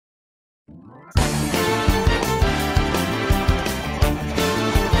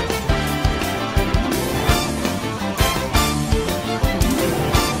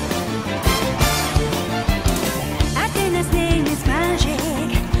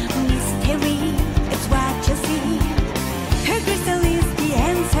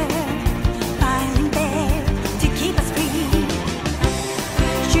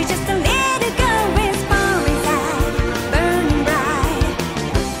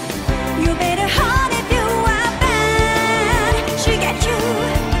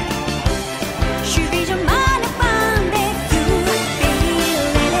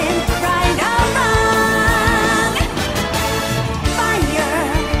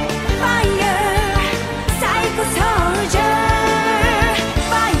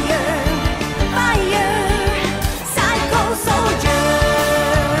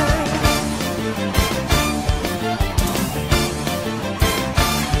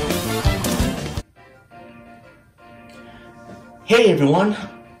Hey everyone,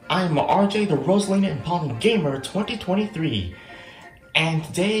 I'm RJTheRosalina&PaulineGamer 2023, and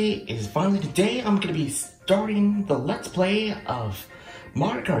today is finally the day I'm going to be starting the Let's Play of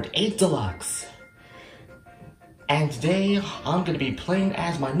Mario Kart 8 Deluxe. And today I'm going to be playing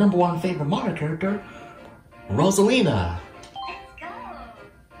as my #1 favorite Mario character, Rosalina.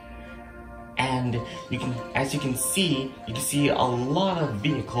 And as you can see a lot of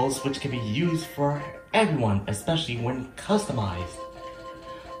vehicles which can be used for everyone, especially when customized.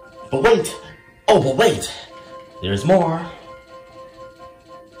 But wait! There's more!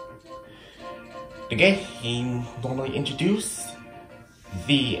 The game normally introduced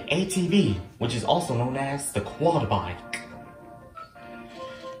the ATV, which is also known as the quad bike.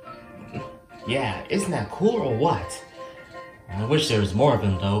 Yeah, isn't that cool or what? I wish there was more of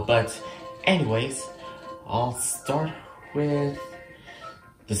them though, but anyways, I'll start with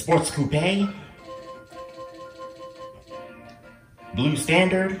the Sports Coupe, Blue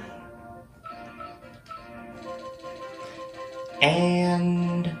Standard,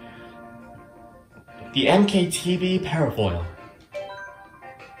 and the MKTV Parafoil.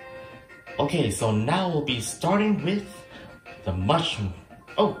 Okay, so now we'll be starting with the mushroom.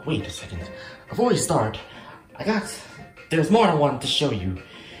 Oh, wait a second. Before we start, there's more I wanted to show you.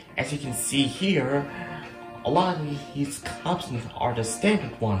 As you can see here, a lot of these cups are the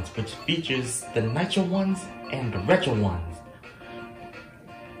standard ones, which features the nitro ones and the retro ones.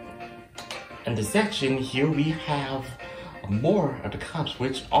 In the section here we have more of the cups,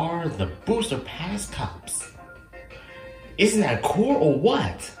 which are the booster pass cups. Isn't that cool or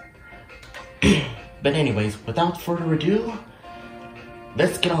what? But anyways, without further ado,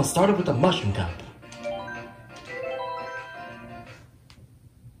 let's get on started with the mushroom cup.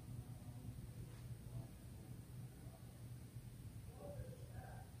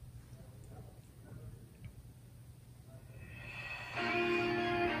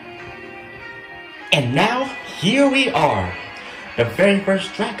 And now, here we are, the very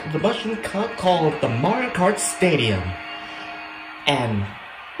first track of the Mushroom Cup called the Mario Kart Stadium. And,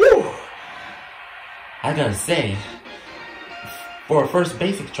 whew, I gotta say, for a first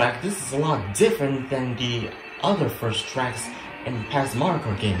basic track, this is a lot different than the other first tracks in past Mario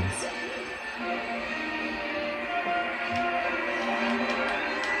Kart games.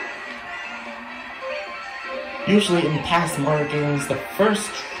 Usually in past Mario games, the first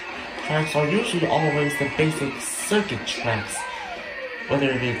tracks are usually always the basic circuit tracks,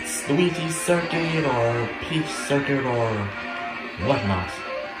 whether it's Luigi's circuit or Peach circuit or whatnot,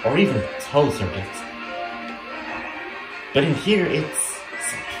 or even Toad circuit. But in here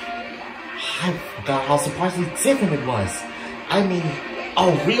I forgot how surprisingly different it was. I mean,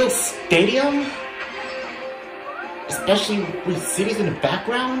 a real stadium? Especially with cities in the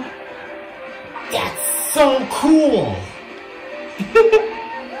background? That's so cool!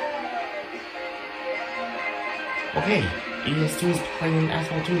 Okay, ES2 is playing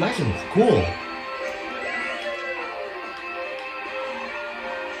Asphalt 2 Legends. Cool.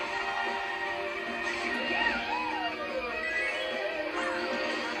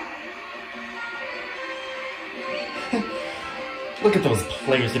 Look at those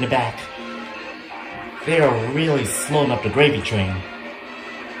players in the back. They are really slowing up the gravy train.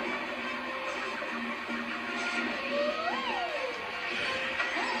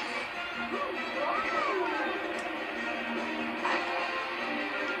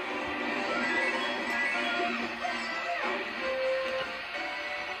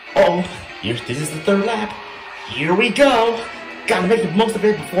 Oh, this is the third lap. Here we go. Gotta make the most of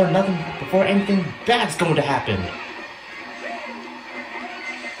it before anything bad's going to happen.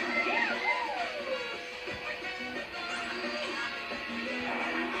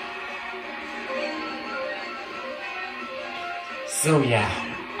 So yeah,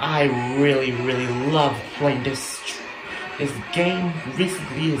 I really love playing this game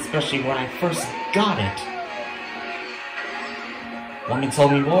recently, especially when I first got it. Want me to tell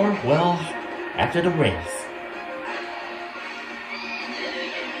me more? Well, after the race.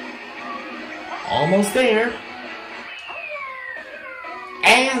 Almost there.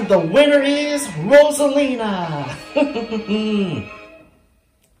 And the winner is Rosalina!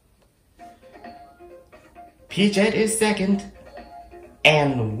 Peachette is second,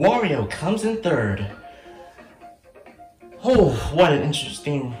 and Wario comes in third. Oh, what an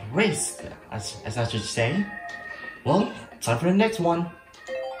interesting race, as I should say. Well, time for the next one.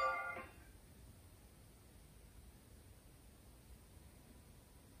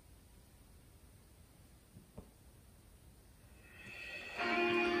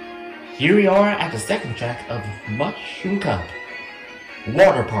 Here we are at the second track of Mushroom Cup,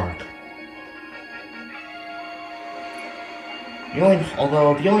 Water Park.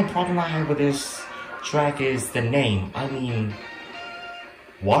 Although the only problem I have with this track is the name. I mean,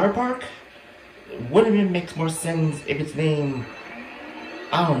 Water Park? Wouldn't it make more sense if it's named,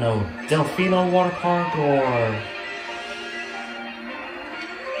 I don't know, Delfino Water Park or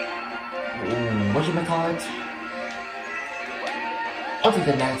whatchamacallit? Other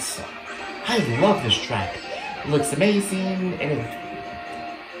than that, I love this track. It looks amazing, and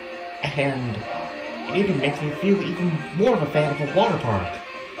it even makes me feel even more of a fan of a water park.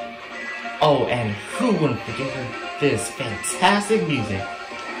 Oh, and who wouldn't forget this fantastic music?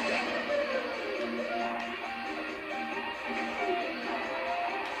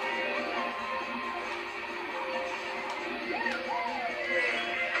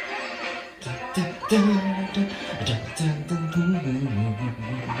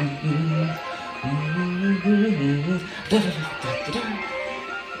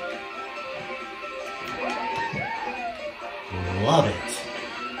 Love it.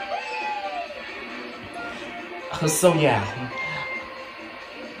 So yeah,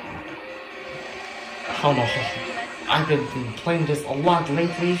 I don't know, I've been playing this a lot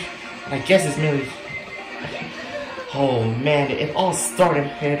lately, and I guess it's mainly, oh man, it all started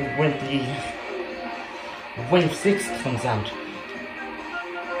when the Wave 6 comes out,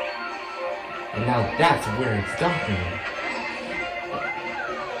 and now that's where it's got me.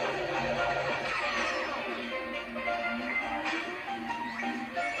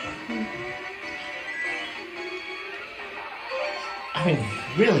 I mean,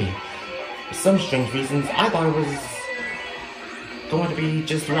 really, for some strange reasons, I thought it was going to be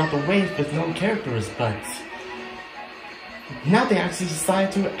just throughout the wave with no characters, but now they actually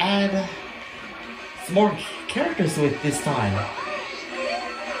decided to add some more characters to it this time.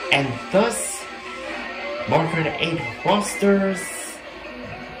 And thus, Mario Kart 8 rosters,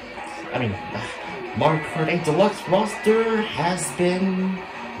 Mario Kart 8 Deluxe roster has been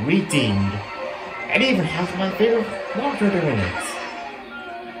redeemed. And even has my favorite Mario Kart in it.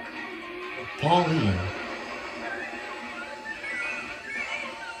 Pauline.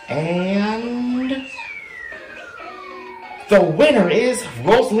 And the winner is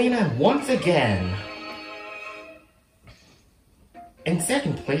Rosalina once again. In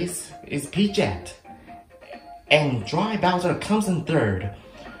second place is Peachette. And Dry Bowser comes in third.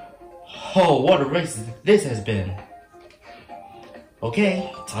 Oh, what a race this has been.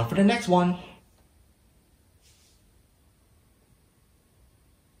 Okay, time for the next one.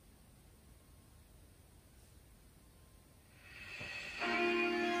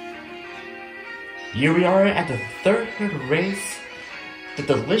 Here we are at the third race, the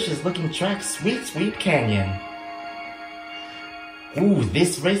delicious looking track Sweet Sweet Canyon. Ooh,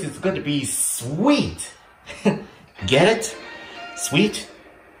 this race is going to be sweet. Get it? Sweet?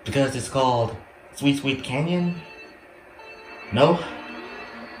 Because it's called Sweet Sweet Canyon? No?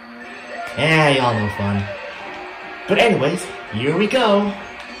 Yeah, y'all know fun. But anyways, here we go.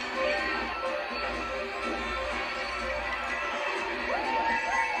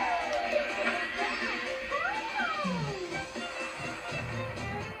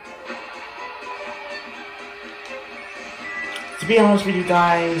 To be honest with you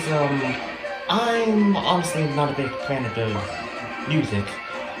guys, I'm honestly not a big fan of the music.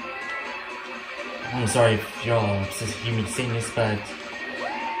 I'm sorry if y'all hear me sing this, but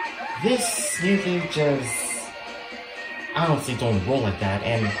this music just, I honestly don't roll like that.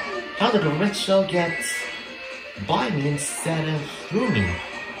 And how did the red shell get by me instead of through me?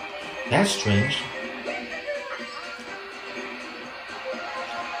 That's strange.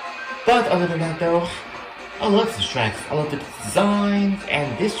 But other than that though, I love this track. I love the designs,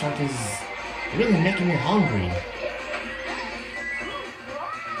 and this track is really making me hungry.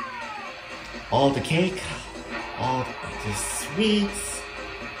 All the cake, all the sweets,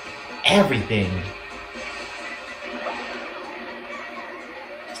 everything.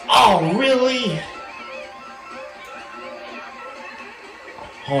 Oh, really?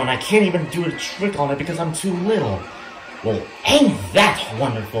 Oh, and I can't even do a trick on it because I'm too little. Well, ain't that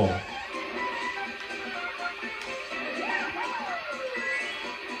wonderful?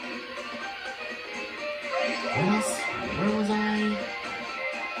 Where was I?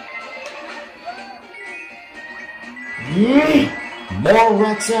 More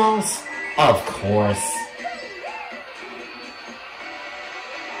red cells? Of course.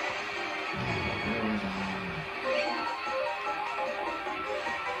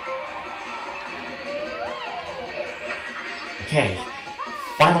 Okay,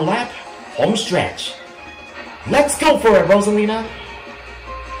 final lap, home stretch. Let's go for it, Rosalina.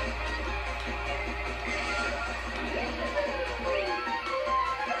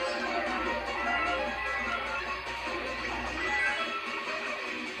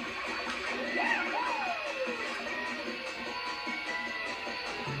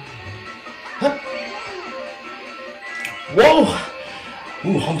 Whoa!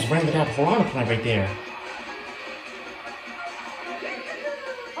 Ooh, almost ran into that piranha plant right there.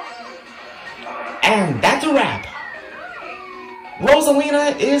 And that's a wrap.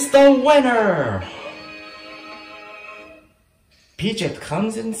 Rosalina is the winner. Peach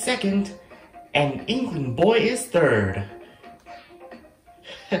comes in second, and Inkling Boy is third.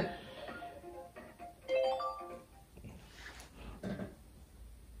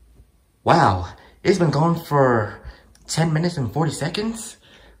 Wow, it's been going for 10 minutes and 40 seconds?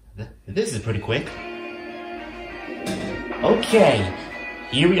 This is pretty quick. Okay,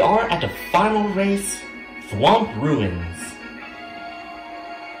 here we are at the final race, Swamp Ruins.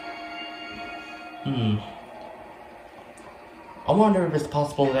 I wonder if it's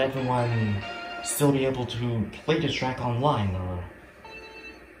possible that everyone still be able to play this track online, or...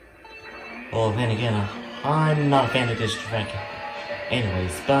 Well, then again, I'm not a fan of this track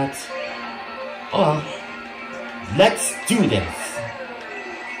anyways, but... Well, let's do this!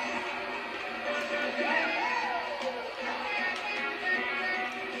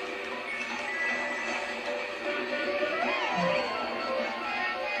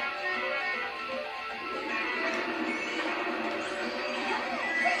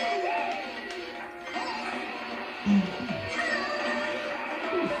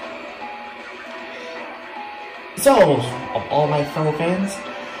 So, all my fellow fans,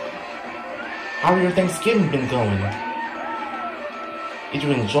 how are your Thanksgiving been going? Did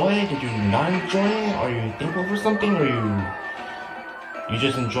you enjoy it? Did you not enjoy it? Are you thankful for something? Or you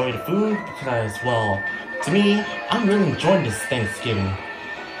just enjoy the food? Because, well, to me, I'm really enjoying this Thanksgiving.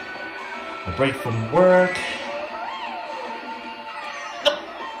 A break from work.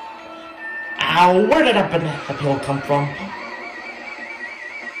 Ow, where did that pill come from?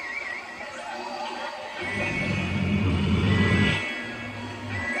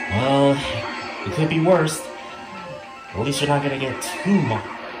 Well, it could be worse. At least you're not gonna get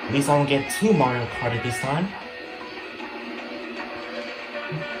at least I don't get too Mario Kart this time.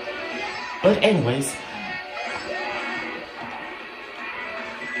 But anyways,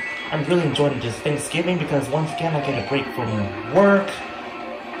 I'm really enjoying this Thanksgiving because once again I get a break from work.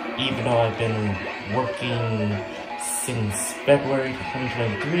 Even though I've been working since February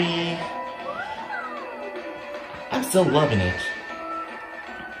 2023, I'm still loving it.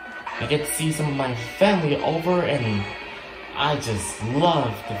 I get to see some of my family over, and I just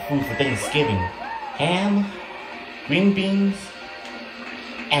love the food for Thanksgiving. Ham, green beans,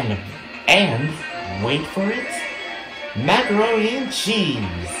 and wait for it, macaroni and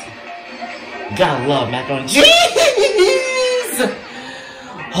cheese. Gotta love macaroni and cheese!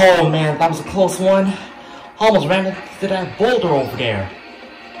 Oh man, that was a close one. Almost ran into that boulder over there.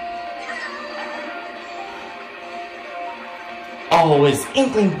 Oh, is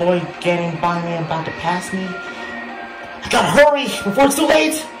Inkling Boy getting by me and about to pass me? I gotta hurry before it's too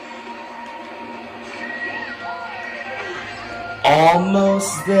late!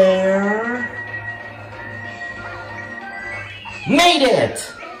 Almost there. Made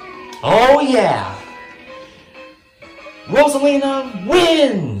it! Oh yeah! Rosalina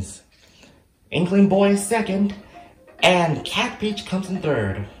wins! Inkling Boy is second, and Cat Peach comes in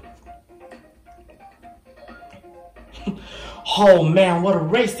third. Oh man, what a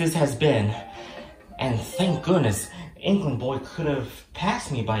race this has been. And thank goodness, Inkling Boy could have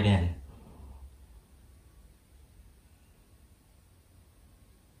passed me by then.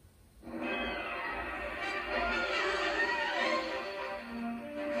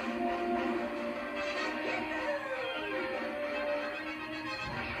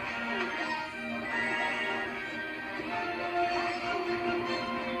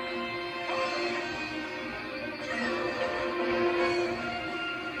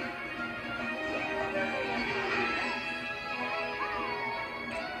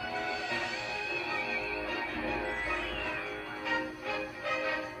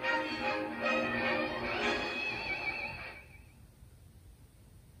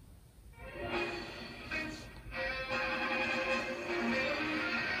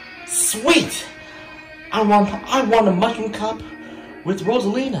 Sweet! I won a mushroom cup with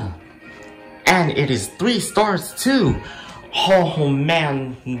Rosalina. And it is 3 stars too. Oh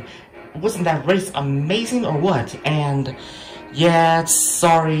man, wasn't that race amazing or what? And yeah,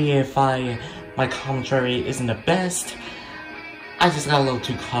 sorry if my commentary isn't the best. I just got a little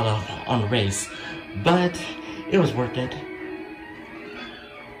too caught up on the race. But it was worth it.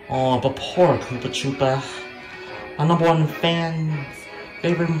 Oh, but poor Koopa Troopa. My #1 fan's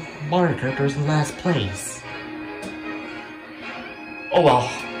favorite Mario character is in last place. Oh well,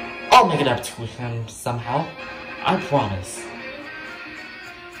 I'll make it up to him somehow. I promise.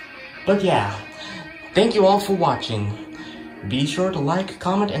 But yeah, thank you all for watching. Be sure to like,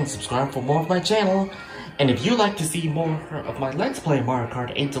 comment, and subscribe for more of my channel. And if you'd like to see more of my Let's Play Mario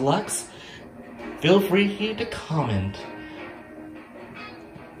Kart 8 Deluxe, feel free to comment.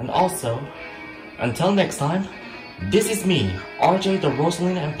 And also, until next time, this is me, RJ the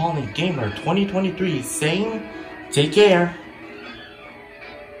Rosalina and PaulineGamer 2023, saying, take care.